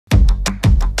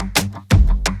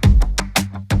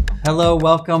Hello,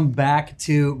 welcome back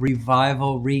to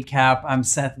Revival Recap. I'm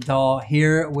Seth Dahl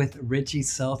here with Richie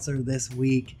Seltzer this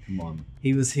week. Come on.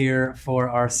 He was here for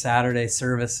our Saturday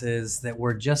services that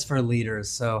were just for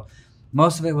leaders. So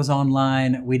most of it was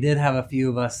online. We did have a few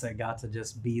of us that got to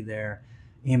just be there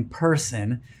in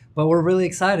person, but we're really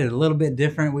excited. A little bit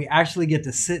different. We actually get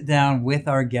to sit down with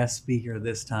our guest speaker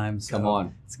this time. So Come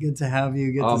on. It's good to have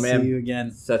you. Good to see you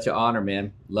again. Such an honor,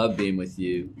 man. Love being with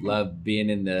you. Love being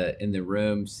in the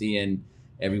room, seeing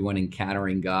everyone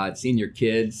encountering God, seeing your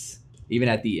kids, even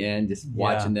at the end, just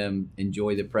watching them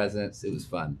enjoy the presence. It was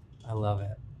fun. I love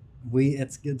it.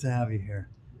 It's good to have you here.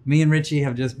 Me and Richie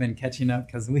have just been catching up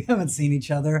because we haven't seen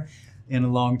each other in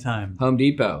a long time. Home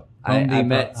Depot. I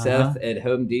met Seth at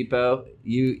Home Depot.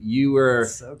 You were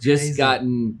just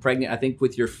gotten pregnant, I think,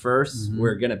 with your first.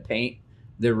 We're going to paint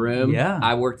the room. Yeah.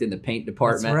 I worked in the paint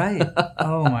department. That's right.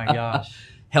 Oh, my gosh.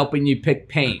 Helping you pick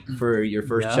paint for your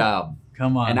first child.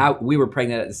 Come on. And we were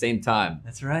pregnant at the same time.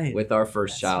 That's right. With our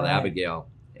first child, Abigail.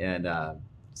 And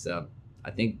so I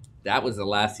think that was the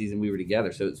last season we were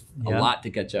together. So it's a lot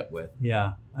to catch up with.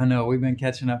 Yeah, I know. We've been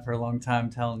catching up for a long time,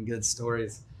 telling good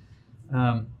stories.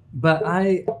 But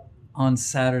on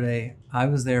Saturday, I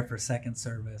was there for second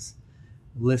service,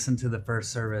 listened to the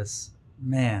first service.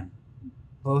 Man,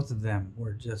 both of them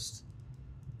were just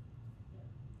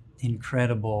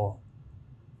incredible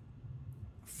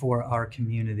for our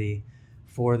community,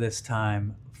 for this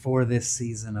time, for this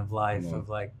season of life of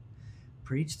like,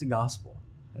 preach the gospel.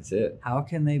 That's it. How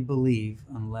can they believe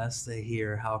unless they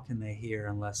hear? How can they hear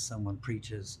unless someone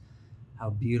preaches?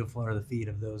 How beautiful are the feet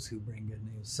of those who bring good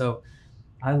news. So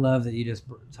I love that you just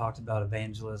talked about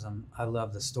evangelism. I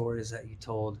love the stories that you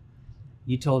told.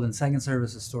 You told in second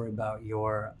service a story about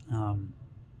your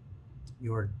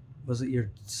was it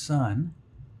your son?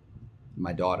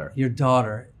 My daughter. Your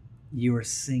daughter. You were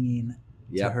singing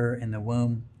to her in the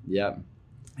womb. Yep.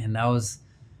 And that was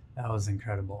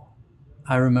incredible.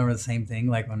 I remember the same thing.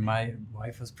 Like when my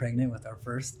wife was pregnant with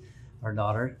our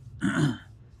daughter,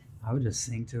 I would just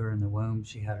sing to her in the womb.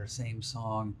 She had her same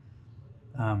song.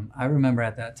 I remember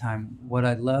at that time, what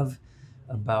I love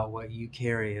about what you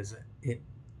carry is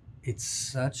it's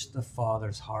such the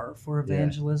Father's heart for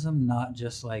evangelism, not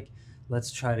just like,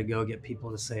 let's try to go get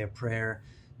people to say a prayer.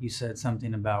 You said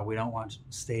something about we don't want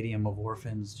stadium of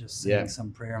orphans just saying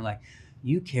some prayer. I'm like,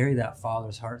 you carry that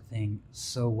Father's heart thing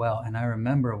so well. And I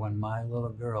remember when my little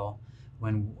girl,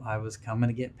 when I was coming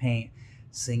to get paint,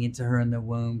 singing to her in the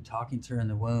womb, talking to her in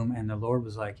the womb, and the Lord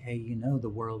was like, hey, the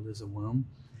world is a womb.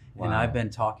 Wow. And I've been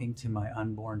talking to my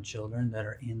unborn children that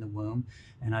are in the womb,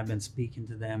 and I've been speaking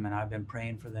to them, and I've been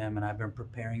praying for them, and I've been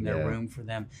preparing their room for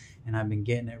them, and I've been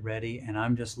getting it ready, and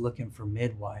I'm just looking for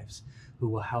midwives who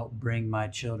will help bring my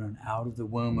children out of the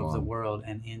womb of the world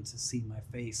and in to see my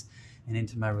face and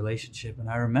into my relationship. And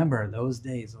I remember those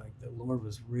days, like the Lord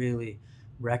was really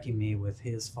wrecking me with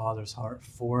his Father's heart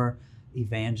for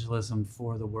evangelism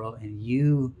for the world, and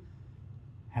you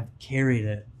have carried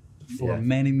it for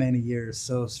many, many years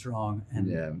so strong,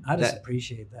 and I just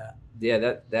appreciate that.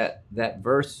 That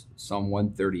verse, Psalm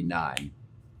 139,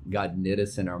 God knit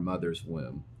us in our mother's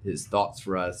womb. His thoughts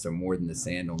for us are more than the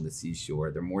sand on the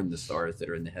seashore. They're more than the stars that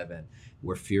are in the heaven.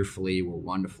 We're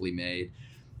wonderfully made.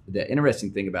 The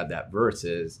interesting thing about that verse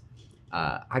is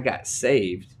I got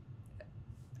saved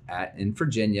in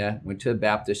Virginia, went to a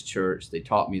Baptist church. They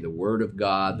taught me the Word of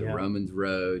God, the Romans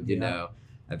Road, you know.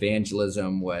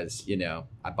 Evangelism was,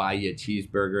 I buy you a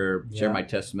cheeseburger, share my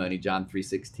testimony, John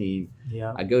 3:16.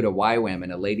 Yeah. I go to YWAM,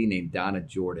 and a lady named Donna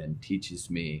Jordan teaches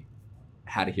me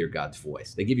how to hear God's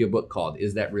voice. They give you a book called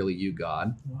Is That Really You,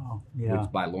 God? Wow. Which is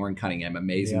by Lauren Cunningham.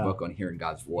 Amazing book on hearing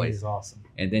God's voice. He's awesome.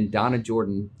 And then Donna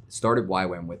Jordan started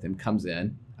YWAM with him, comes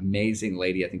in, amazing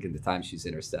lady. I think at the time she's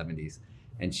in her 70s.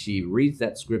 And she reads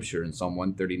that scripture in Psalm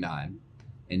 139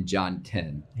 and John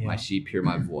 10. My sheep hear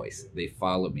my voice. They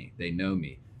follow me. They know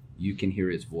me. You can hear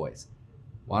his voice.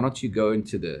 Why don't you go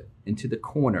into the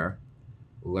corner,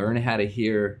 learn how to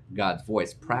hear God's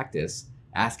voice, practice,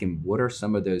 ask him, what are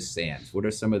some of those sayings? What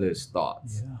are some of those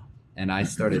thoughts? Yeah. And I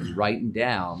started writing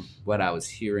down what I was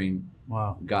hearing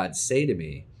God say to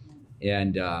me.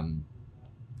 And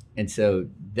so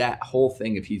that whole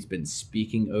thing, if he's been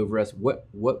speaking over us, what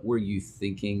were you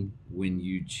thinking when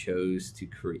you chose to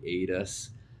create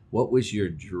us? What was your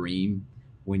dream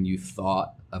when you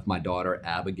thought of my daughter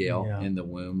Abigail in the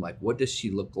womb? Like, what does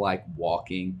she look like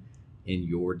walking in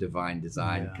your divine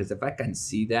design? Because if I can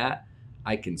see that,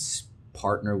 I can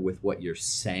partner with what you're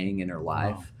saying in her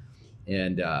life.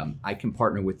 And I can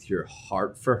partner with your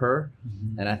heart for her.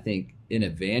 And I think in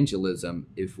evangelism,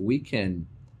 if we can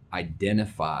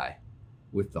identify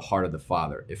with the heart of the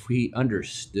Father, if we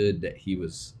understood that he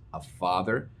was a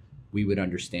father, we would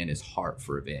understand his heart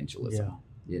for evangelism. Yeah.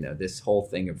 You know, this whole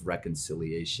thing of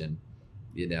reconciliation,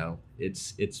 you know,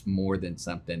 it's more than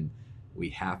something we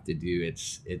have to do.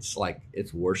 It's like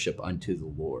it's worship unto the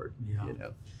Lord. Yeah. You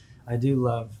know. I do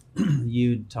love,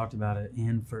 you talked about it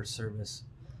in first service.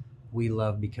 We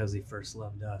love because he first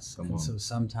loved us. Come and on. so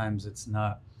sometimes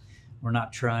we're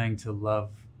not trying to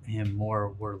love him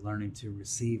more. We're learning to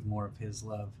receive more of his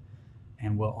love,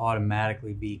 and we'll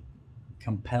automatically be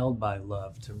compelled by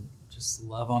love to just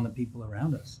love on the people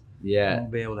around us. Yeah. We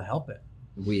won't be able to help it.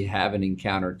 We have an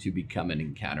encounter to become an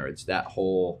encounter. It's that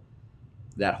whole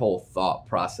thought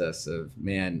process of,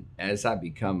 man, as I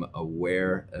become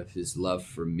aware of his love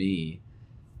for me,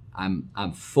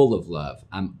 I'm full of love.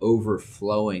 I'm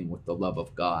overflowing with the love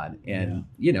of God. And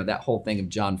you know, that whole thing of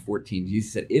John 14,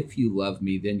 Jesus said, if you love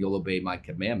me, then you'll obey my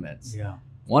commandments. Yeah.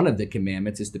 One of the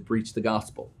commandments is to preach the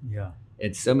gospel. Yeah.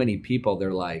 And so many people,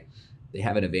 they're like, they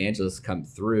have an evangelist come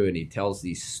through and he tells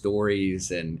these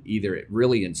stories, and either it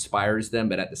really inspires them,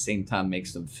 but at the same time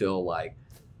makes them feel like,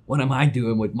 what am I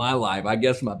doing with my life? I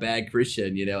guess I'm a bad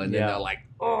Christian, you know, and then they're like,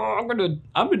 oh, I'm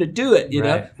gonna do it, you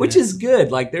know, which is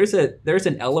good. Like there's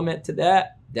an element to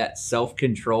that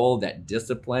self-control, that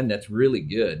discipline, that's really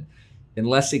good,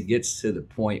 unless it gets to the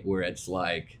point where it's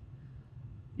like,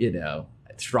 you know,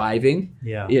 thriving,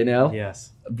 you know.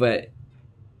 Yes. But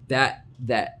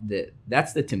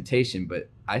that's the temptation. But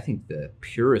I think the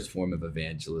purest form of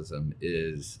evangelism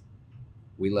is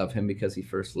we love him because he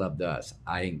first loved us.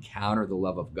 I encounter the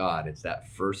love of God. It's that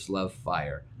first love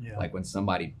fire. Yeah. Like when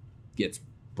somebody gets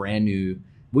brand new,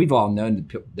 we've all known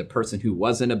the person who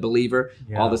wasn't a believer,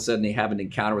 all of a sudden they have an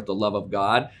encounter with the love of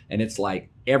God, and it's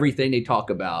like everything they talk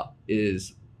about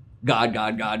is God,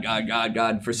 God, God, God, God,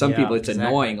 God. For some people, it's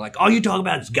annoying. Like, all you talk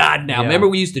about is God now. Remember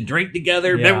we used to drink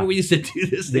together? Remember we used to do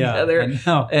this together?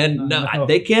 And no,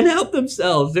 they can't help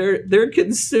themselves. They're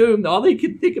consumed. All they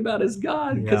can think about is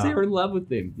God because they were in love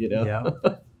with him, you know?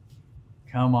 Yeah.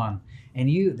 Come on. And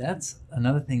that's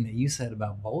another thing that you said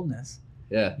about boldness.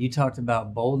 Yeah. You talked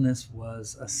about boldness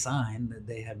was a sign that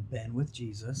they had been with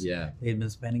Jesus. Yeah. They had been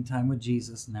spending time with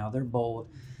Jesus. Now they're bold.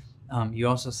 You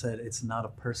also said it's not a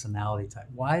personality type.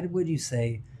 Why would you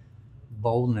say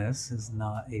boldness is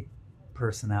not a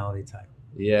personality type?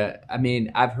 Yeah. I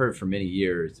mean, I've heard for many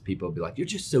years people be like, you're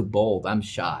just so bold. I'm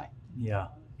shy. Yeah.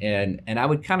 And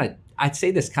I'd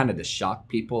say this kind of to shock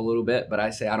people a little bit, but I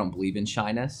say I don't believe in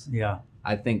shyness. Yeah.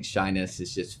 I think shyness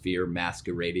is just fear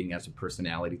masquerading as a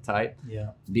personality type. Yeah.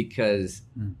 Because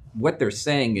what they're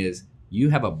saying is,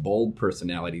 you have a bold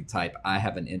personality type. I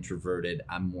have an introverted.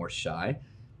 I'm more shy.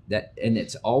 And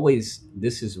it's always,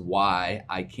 this is why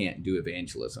I can't do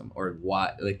evangelism, or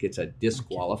why, like, it's a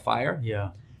disqualifier.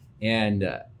 Yeah. And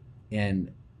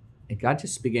God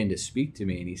just began to speak to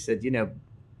me, and he said, you know,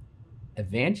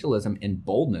 evangelism and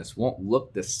boldness won't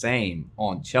look the same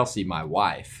on Chelsea, my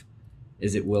wife,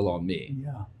 as it will on me.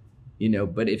 Yeah. You know,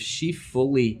 but if she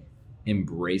fully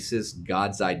embraces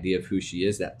God's idea of who she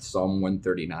is, that Psalm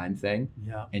 139 thing,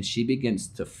 and she begins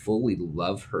to fully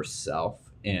love herself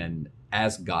and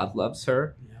as God loves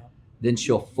her, then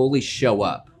she'll fully show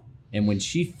up. And when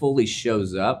she fully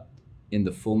shows up in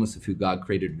the fullness of who God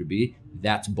created her to be,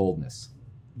 that's boldness.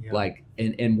 Yeah. Like,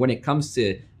 and when it comes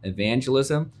to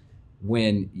evangelism,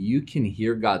 when you can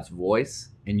hear God's voice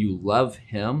and you love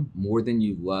him more than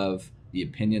you love the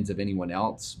opinions of anyone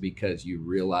else, because you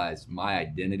realize my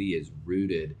identity is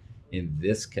rooted in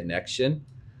this connection,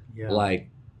 like,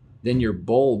 then you're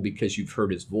bold because you've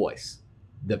heard his voice.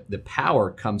 The power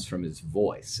comes from his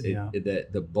voice.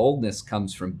 The boldness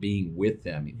comes from being with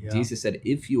him. Jesus said,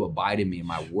 if you abide in me and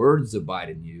my words abide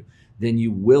in you, then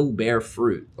you will bear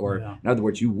fruit. Or in other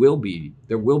words, there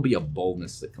will be a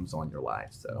boldness that comes on your life.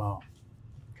 So, wow.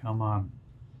 Come on.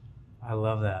 I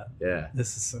love that. Yeah.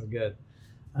 This is so good.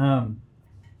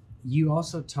 You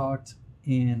also talked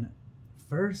in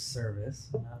first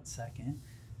service, not second,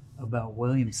 about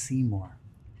William Seymour.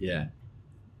 Yeah.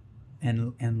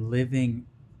 And living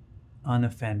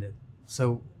unoffended.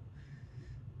 So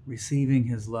receiving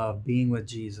his love, being with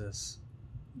Jesus,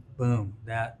 boom,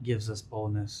 that gives us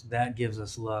boldness. That gives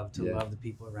us love to love the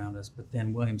people around us. But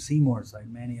then William Seymour's like,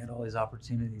 man, he had all these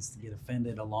opportunities to get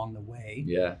offended along the way.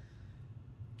 Yeah.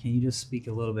 Can you just speak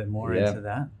a little bit more into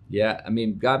that? Yeah. I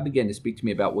mean, God began to speak to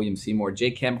me about William Seymour.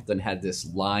 Jake Hamilton had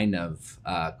this line of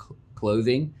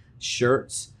clothing,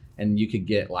 shirts, and you could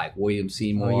get like William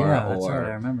Seymour, that's right.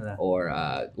 I remember that.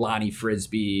 Or Lonnie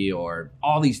Frisbee, or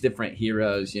all these different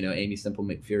heroes, you know, Amy Semple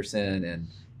McPherson.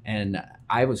 And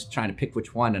I was trying to pick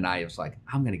which one, and I was like,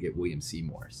 I'm going to get William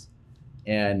Seymour's.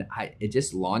 And it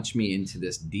just launched me into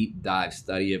this deep dive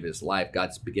study of his life.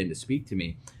 God's began to speak to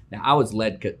me. Now, I was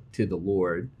led to the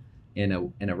Lord in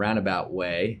a roundabout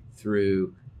way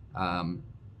through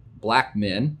black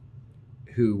men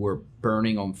who were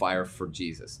burning on fire for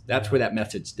Jesus. That's where that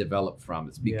message developed from.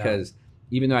 It's because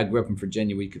even though I grew up in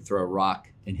Virginia, we could throw a rock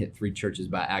and hit 3 churches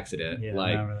by accident. Yeah,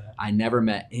 like, I I never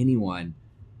met anyone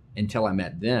until I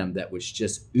met them that was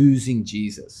just oozing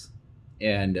Jesus.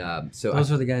 And so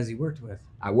those were the guys you worked with.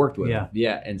 I worked with them.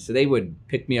 Yeah. And so they would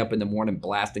pick me up in the morning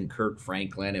blasting Kirk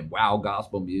Franklin and wow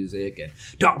gospel music and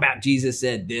talk about Jesus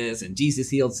said this and Jesus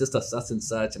healed sister such and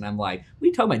such. And I'm like, what are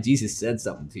you talking about? Jesus said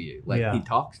something to you. Like he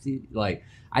talks to you. Like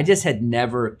I just had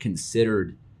never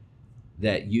considered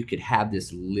that you could have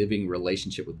this living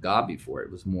relationship with God before.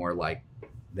 It was more like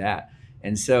that.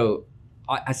 And so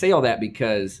I say all that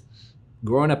because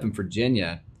growing up in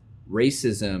Virginia,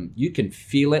 racism, you can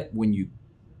feel it when you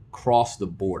cross the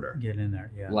border. Get in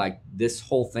there, yeah. Like this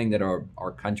whole thing that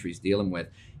our country's dealing with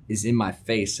is in my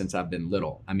face since I've been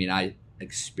little. I mean, I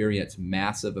experienced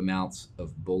massive amounts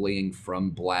of bullying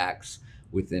from blacks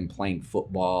within playing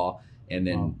football.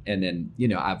 And then, you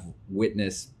know, I've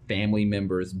witnessed family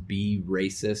members be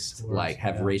racist, like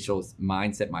have racial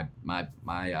mindset. My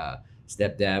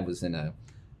stepdad was in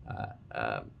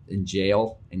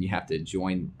jail, and you have to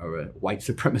join a white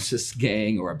supremacist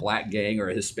gang or a black gang or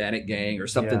a Hispanic gang or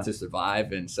something to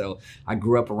survive. And so I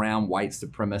grew up around white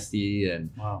supremacy and,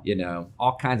 you know,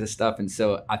 all kinds of stuff. And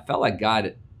so I felt like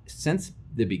God, since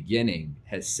the beginning,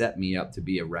 has set me up to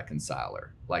be a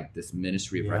reconciler, like this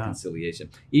ministry of reconciliation.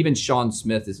 Even Sean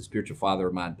Smith is a spiritual father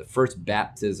of mine. The first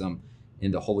baptism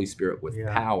in the Holy Spirit with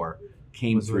power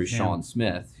came through Sean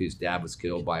Smith, whose dad was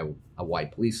killed by a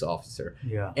white police officer.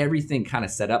 Everything kind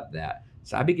of set up that.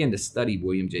 So I began to study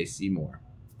William J. Seymour.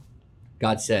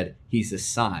 God said, he's a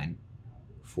sign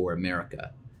for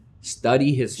America.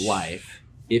 Study his life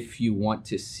if you want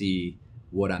to see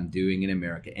what I'm doing in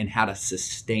America and how to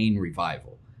sustain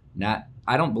revival.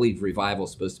 I don't believe revival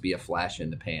is supposed to be a flash in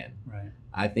the pan. Right.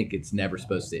 I think it's never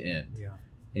supposed to end.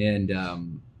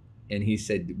 And he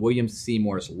said William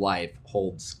Seymour's life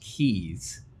holds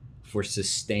keys for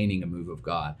sustaining a move of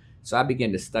God. So I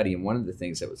began to study, and one of the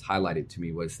things that was highlighted to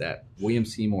me was that William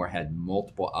Seymour had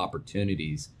multiple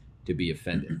opportunities to be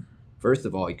offended. First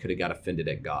of all, he could have got offended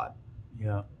at God.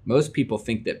 Most people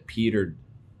think that Peter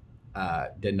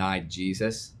denied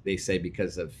Jesus. They say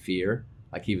because of fear,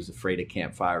 like he was afraid of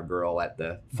campfire girl at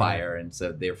the fire, and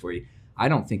so therefore I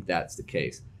don't think that's the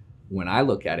case. When I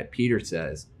look at it, Peter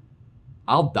says,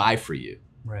 I'll die for you.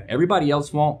 Right. Everybody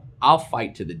else won't. I'll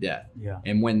fight to the death.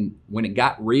 And when it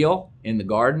got real in the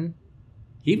garden,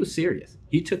 he was serious.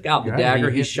 He took out the dagger.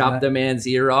 He chopped the man's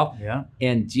ear off.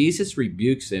 And Jesus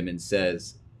rebukes him and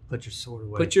says, put your sword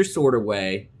away. Put your sword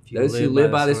away. Those who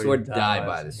live by the sword die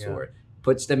by the sword.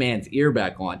 Puts the man's ear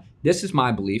back on. This is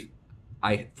my belief.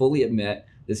 I fully admit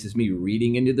this is me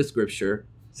reading into the scripture.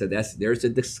 So there's a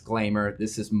disclaimer.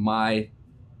 This is my,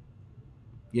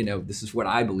 this is what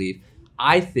I believe.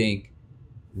 I think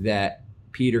that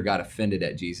Peter got offended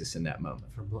at Jesus in that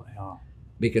moment.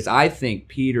 Because I think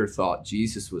Peter thought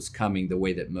Jesus was coming the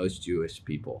way that most Jewish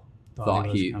people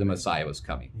thought the Messiah was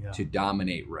coming, to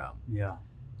dominate Rome.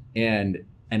 And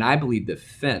I believe the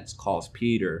offense caused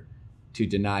Peter to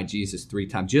deny Jesus 3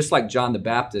 times. Just like John the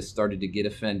Baptist started to get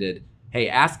offended. Hey,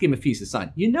 ask him if he's the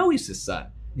son. You know he's the son.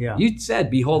 You said,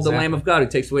 behold the Lamb of God who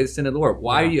takes away the sin of the world.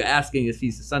 Why are you asking if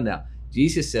he's the son now?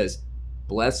 Jesus says,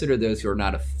 blessed are those who are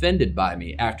not offended by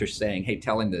me, after saying, hey,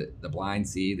 telling the blind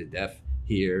see, the deaf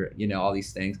hear, all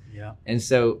these things. And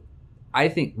so I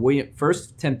think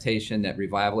first temptation that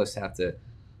revivalists have to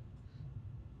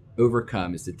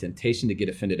overcome is the temptation to get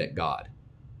offended at God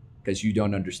because you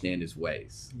don't understand his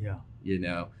ways.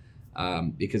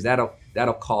 Because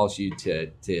that'll cause you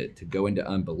to go into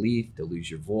unbelief, to lose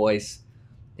your voice.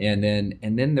 And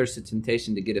then there's the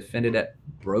temptation to get offended at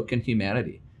broken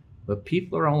humanity. But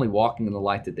people are only walking in the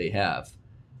light that they have.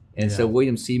 And so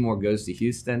William Seymour goes to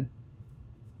Houston,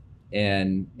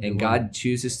 and God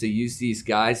chooses to use these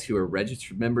guys who are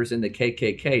registered members in the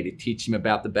KKK to teach him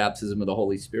about the baptism of the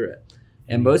Holy Spirit.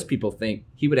 And most people think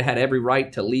he would have had every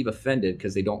right to leave offended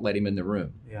because they don't let him in the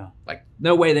room. Like,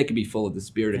 no way they could be full of the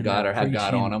Spirit of God or have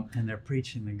God on them. And they're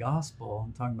preaching the gospel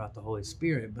and talking about the Holy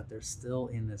Spirit, but they're still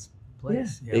in this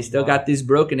place. They still got these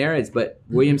broken areas. But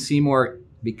William Seymour,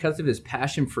 because of his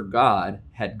passion for God,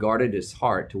 had guarded his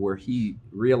heart to where he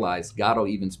realized God will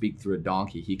even speak through a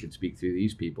donkey. He could speak through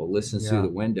these people, listens through the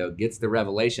window, gets the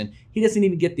revelation. He doesn't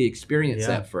even get the experience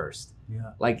at first.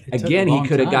 Like, again, he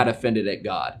could have got offended at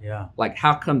God. Like,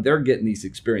 how come they're getting these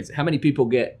experiences? How many people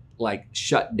get, like,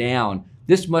 shut down?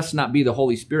 this must not be the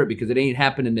Holy Spirit because it ain't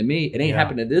happening to me. It ain't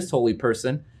happening to this holy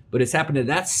person, but it's happened to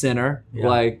that sinner.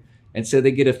 Like, and so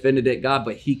they get offended at God,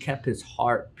 but he kept his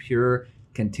heart pure,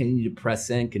 continued to press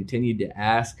in, continued to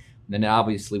ask. And then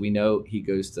obviously we know he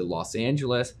goes to Los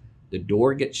Angeles. The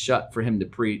door gets shut for him to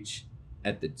preach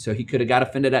so he could have got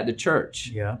offended at the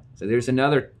church. Yeah. So there's a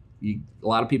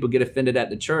lot of people get offended at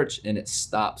the church, and it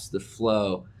stops the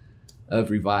flow of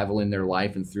revival in their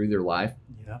life and through their life.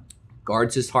 Yeah.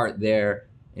 Guards his heart there,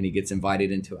 and he gets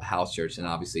invited into a house church. And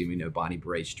obviously we know Bonnie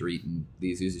Bray Street and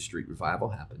the Azusa Street revival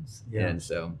happens. Yeah.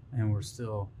 And we're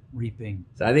still reaping.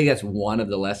 So I think that's one of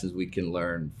the lessons we can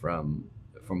learn from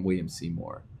William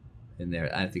Seymour in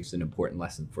there. I think it's an important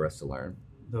lesson for us to learn.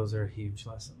 Those are huge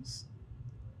lessons.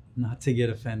 Not to get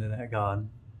offended at God,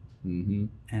 and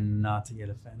not to get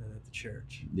offended at the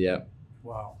church. Yeah.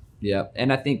 Wow. Yeah.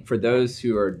 And I think for those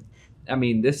who are,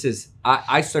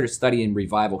 I started studying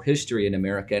revival history in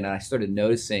America, and I started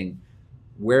noticing,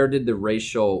 where did the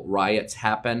racial riots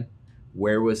happen?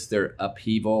 Where was there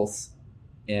upheavals?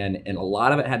 And a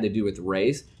lot of it had to do with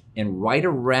race. And right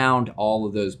around all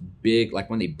of those big, like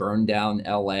when they burned down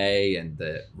LA and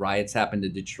the riots happened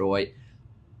in Detroit,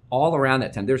 all around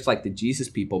that time, there's like the Jesus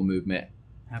People movement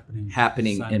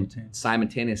happening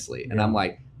simultaneously. And I'm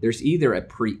like, there's either a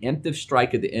preemptive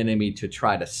strike of the enemy to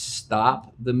try to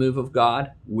stop the move of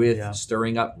God with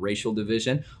stirring up racial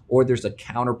division, or there's a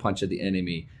counterpunch of the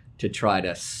enemy to try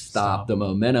to stop the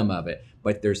momentum of it.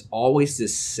 But there's always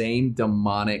this same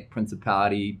demonic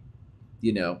principality,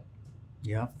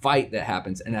 fight that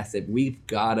happens. And I said, we've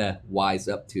got to wise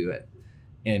up to it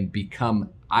and become,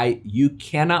 you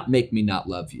cannot make me not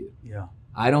love you. Yeah.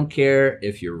 I don't care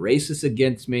if you're racist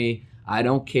against me. I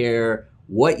don't care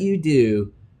what you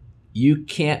do. You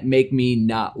can't make me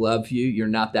not love you. You're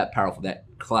not that powerful. That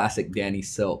classic Danny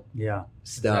Silk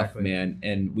stuff, man.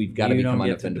 And we've got to become unoffendable.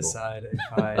 You don't get to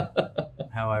decide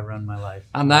how I run my life.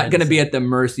 I'm not going to be at the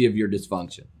mercy of your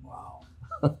dysfunction. Wow.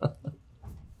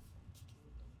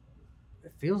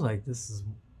 It feels like this is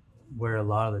where a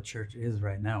lot of the church is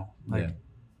right now. Like,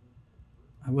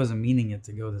 I wasn't meaning it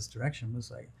to go this direction. It was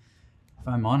like, if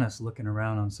I'm honest, looking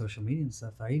around on social media and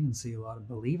stuff, I even see a lot of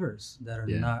believers that are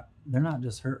they're not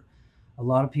just hurt. A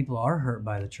lot of people are hurt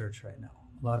by the church right now.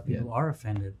 A lot of people are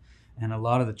offended. And a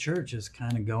lot of the church is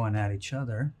kind of going at each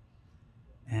other.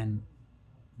 And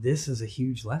this is a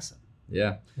huge lesson.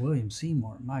 Yeah. William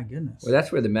Seymour, my goodness. Well,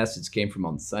 that's where the message came from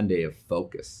on Sunday of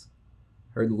focus.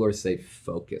 Heard the Lord say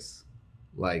focus.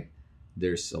 Like,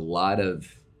 there's a lot of,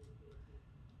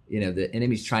 the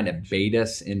enemy's trying to bait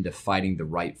us into fighting the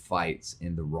right fights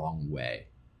in the wrong way.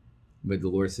 But the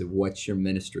Lord said, what's your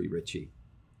ministry, Richie?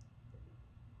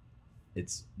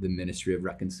 It's the ministry of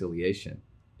reconciliation.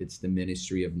 It's the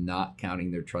ministry of not counting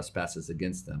their trespasses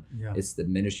against them. Yeah. It's the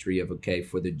ministry of,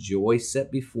 for the joy set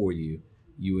before you,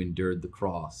 you endured the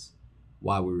cross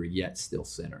while we were yet still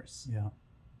sinners. Yeah.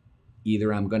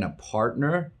 Either I'm going to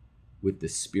partner with the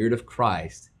Spirit of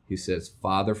Christ who says,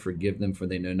 Father, forgive them for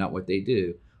they know not what they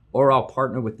do, or I'll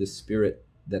partner with the Spirit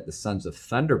that the sons of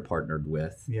thunder partnered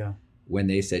with when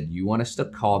they said, you want us to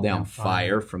call down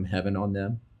fire from heaven on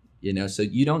them? So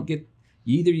you don't get,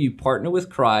 either you partner with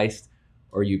Christ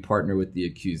or you partner with the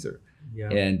accuser. Yeah.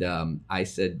 And I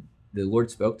said, the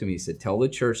Lord spoke to me. He said, tell the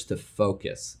church to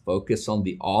focus on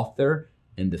the author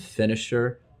and the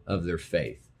finisher of their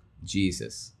faith,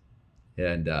 Jesus.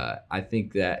 And I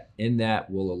think that in that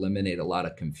will eliminate a lot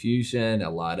of confusion, a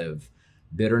lot of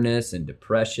bitterness and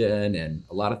depression, and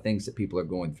a lot of things that people are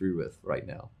going through with right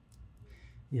now.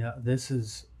 Yeah,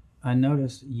 I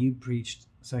noticed you preached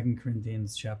 2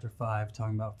 Corinthians chapter 5,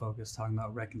 talking about focus, talking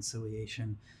about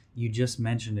reconciliation. You just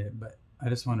mentioned it, but I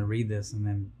just want to read this and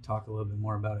then talk a little bit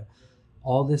more about it.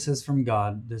 All this is from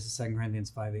God. This is 2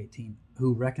 Corinthians 5:18,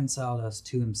 who reconciled us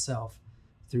to himself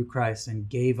through Christ and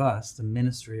gave us the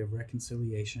ministry of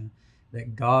reconciliation,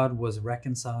 that God was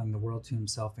reconciling the world to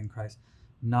himself in Christ,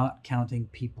 not counting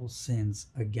people's sins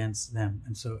against them.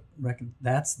 And so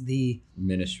that's the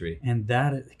ministry. And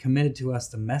that committed to us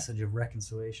the message of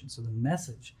reconciliation. So the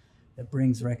message that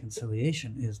brings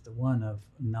reconciliation is the one of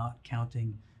not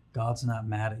counting. God's not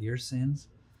mad at your sins.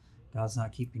 God's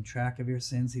not keeping track of your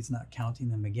sins. He's not counting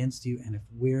them against you. And if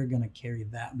we're going to carry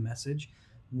that message,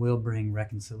 we'll bring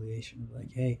reconciliation.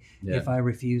 Like, hey, if I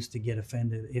refuse to get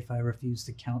offended, if I refuse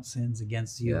to count sins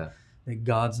against you, that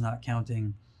God's not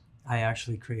counting, I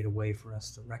actually create a way for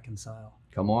us to reconcile.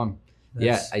 Come on.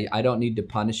 I don't need to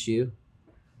punish you.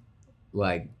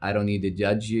 Like, I don't need to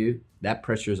judge you. That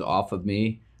pressure's off of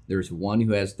me. There's one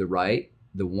who has the right,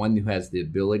 the one who has the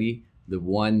ability, the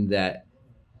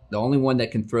only one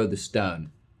that can throw the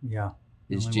stone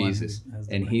is Jesus.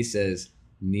 And he says,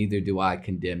 neither do I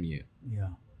condemn you. Yeah.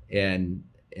 And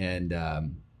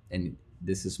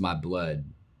this is my blood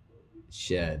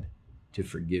shed to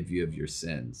forgive you of your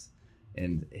sins.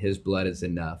 And his blood is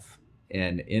enough.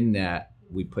 And in that,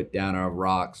 we put down our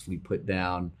rocks, we put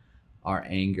down our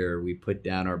anger, we put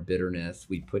down our bitterness,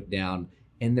 we put down,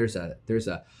 and there's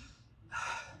a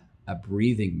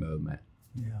breathing moment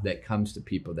that comes to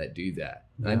people that do that.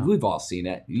 And we've all seen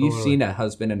it. You've seen a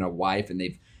husband and a wife, and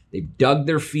they've dug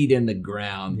their feet in the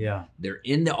ground. Yeah. They're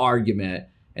in the argument,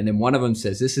 and then one of them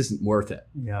says, "This isn't worth it.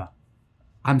 Yeah.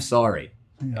 I'm sorry."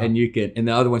 Yeah. And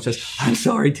the other one says, "I'm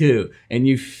sorry too." And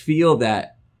you feel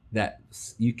that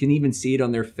you can even see it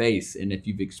on their face. And if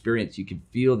you've experienced, you can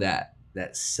feel that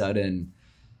sudden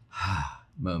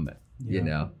moment. You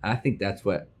know, I think that's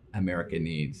what America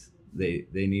needs. They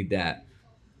need that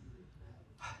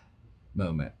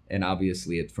moment. And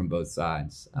obviously it's from both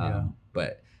sides.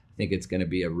 But I think it's going to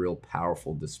be a real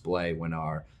powerful display when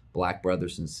our Black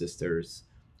brothers and sisters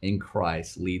in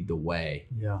Christ lead the way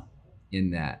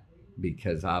in that,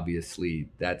 because obviously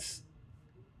that's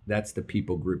the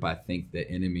people group I think the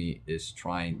enemy is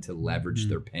trying to leverage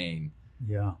their pain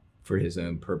for his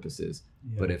own purposes.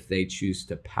 But if they choose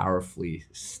to powerfully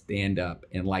stand up,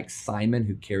 and like Simon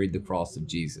who carried the cross of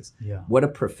Jesus, what a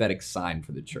prophetic sign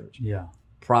for the church.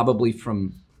 Probably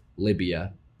from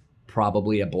Libya,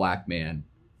 probably a Black man,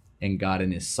 and God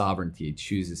in his sovereignty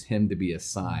chooses him to be a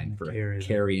sign for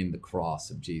carrying the cross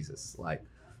of Jesus. Like,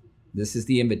 this is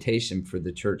the invitation for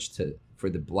the church for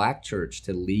the Black church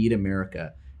to lead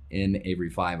America in a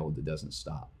revival that doesn't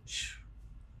stop.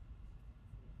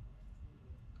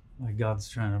 Like God's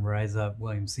trying to rise up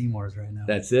William Seymour's right now.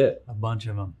 That's it. A bunch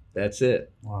of them. That's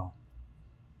it. Wow.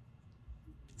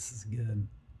 This is good.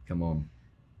 Come on.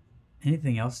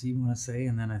 Anything else you want to say?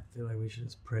 And then I feel like we should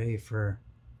just pray for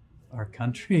our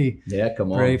country. Yeah,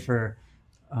 come on. Pray for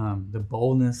the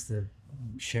boldness to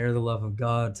share the love of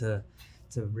God, to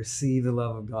receive the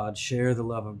love of God, share the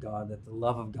love of God, that the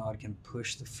love of God can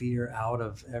push the fear out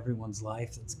of everyone's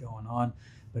life that's going on.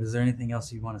 But is there anything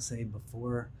else you want to say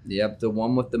before? Yep, the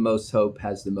one with the most hope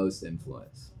has the most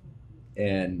influence.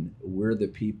 And we're the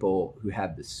people who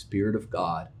have the Spirit of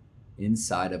God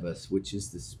inside of us, which is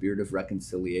the spirit of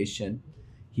reconciliation.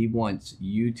 He wants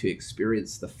you to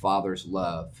experience the Father's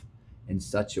love in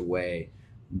such a way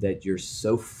that you're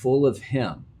so full of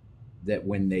him that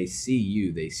when they see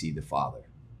you, they see the Father.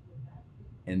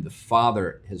 And the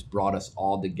Father has brought us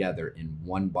all together in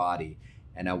one body.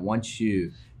 And I want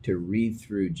you to read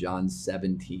through John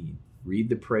 17, read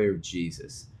the prayer of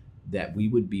Jesus, that we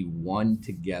would be one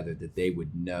together, that they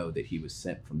would know that he was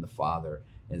sent from the Father.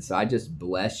 And so I just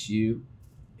bless you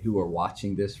who are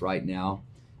watching this right now.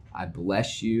 I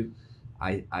bless you.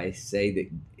 I say that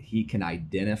he can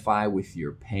identify with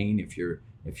your pain.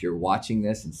 If you're watching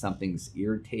this and something's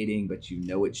irritating, but you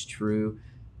know it's true,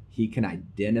 he can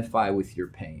identify with your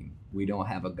pain. We don't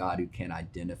have a God who can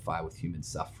identify with human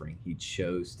suffering. He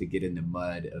chose to get in the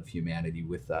mud of humanity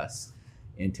with us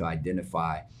and to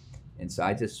identify. And so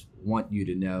I just want you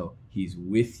to know he's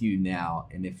with you now.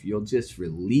 And if you'll just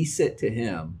release it to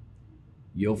him,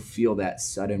 you'll feel that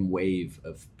sudden wave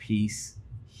of peace,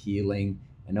 healing,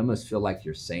 and almost feel like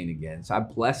you're sane again. So I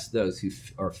bless those who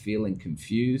are feeling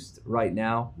confused right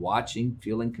now, watching,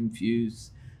 feeling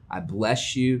confused. I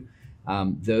bless you.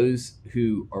 Those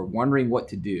who are wondering what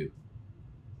to do,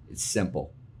 it's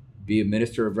simple. Be a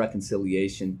minister of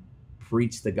reconciliation.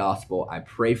 Preach the gospel. I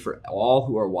pray for all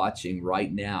who are watching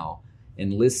right now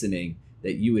and listening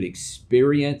that you would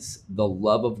experience the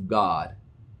love of God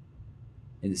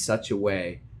in such a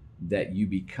way that you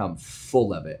become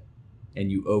full of it and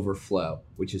you overflow,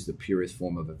 which is the purest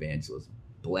form of evangelism.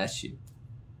 Bless you.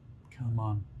 Come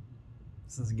on.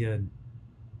 This is good.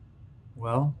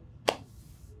 Well,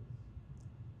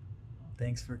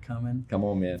 thanks for coming. Come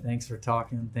on, man. Thanks for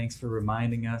talking. Thanks for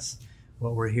reminding us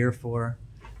what we're here for,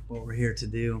 what we're here to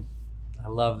do. I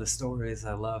love the stories.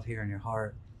 I love hearing your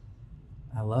heart.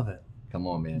 I love it. Come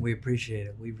on, man. We appreciate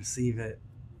it. We receive it.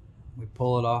 We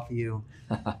pull it off you.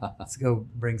 Let's go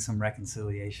bring some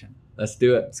reconciliation. Let's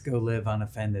do it. Let's go live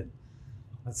unoffended.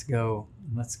 Let's go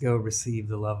receive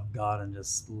the love of God and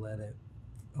just let it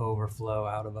overflow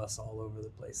out of us all over the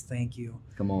place. Thank you.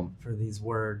 Come on. For these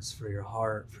words, for your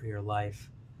heart, for your life.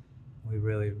 We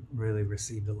really, really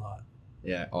received a lot.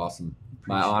 Yeah, awesome.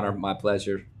 My honor, my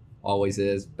pleasure. Always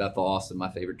is. Bethel, Austin, my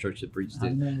favorite church to preach to. I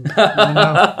know.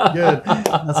 Good.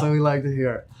 That's what we like to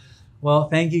hear. Well,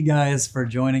 thank you guys for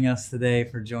joining us today,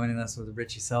 for joining us with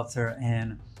Richie Seltzer.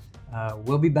 And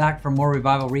we'll be back for more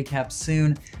Revival Recaps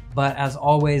soon. But as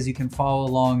always, you can follow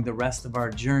along the rest of our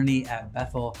journey at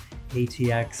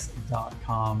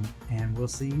bethelatx.com, and we'll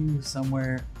see you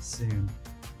somewhere soon.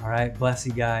 All right, bless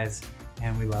you guys,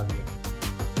 and we love you.